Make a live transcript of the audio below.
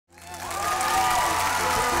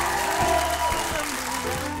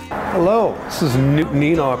Hello, this is Newton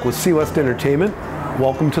Enoch with SeaWest Entertainment.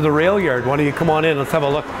 Welcome to the rail yard. Why don't you come on in? Let's have a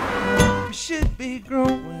look. Should be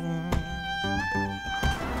growing.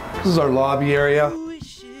 This is our lobby area.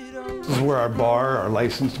 This is where our bar, our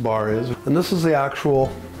licensed bar is. And this is the actual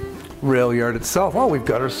rail yard itself. Oh, we've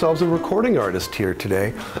got ourselves a recording artist here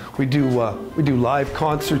today. We do live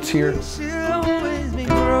concerts here. Should always be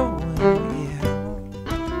growing.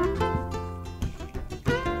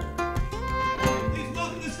 Please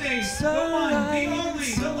welcome to the stage, the one, the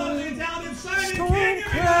only, the lovely, talented Simon Storm Canyon.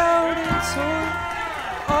 cloud and sun,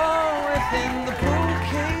 all within the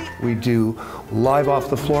bouquet. We do live off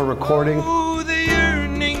the floor recording. Oh, the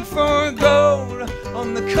yearning for gold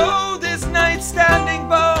on the coldest night, standing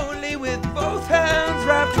boldly with both hands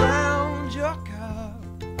wrapped round your cup.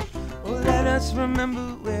 Oh, let us remember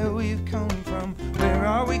where we've come from. Where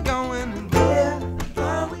are we going and where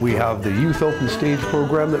are we? We have the youth open stage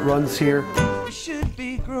program that runs here. We should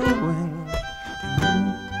be growing.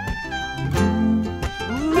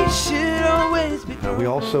 We should always be growing. We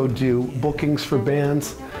also do bookings for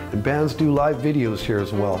bands, and bands do live videos here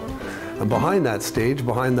as well. And behind that stage,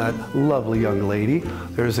 behind that lovely young lady,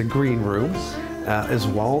 there's a green room as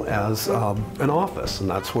well as an office, and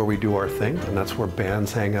that's where we do our thing, and that's where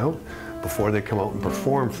bands hang out before they come out and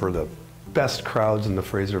perform for the best crowds in the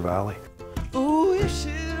Fraser Valley. Oh, we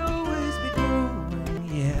should always be growing,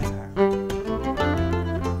 yeah.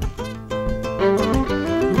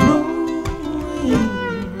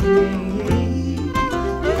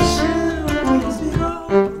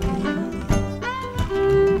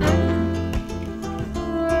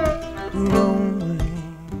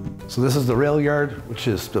 So this is the rail yard, which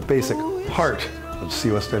is the basic heart of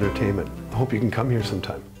SeaWest Entertainment. I hope you can come here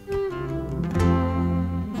sometime.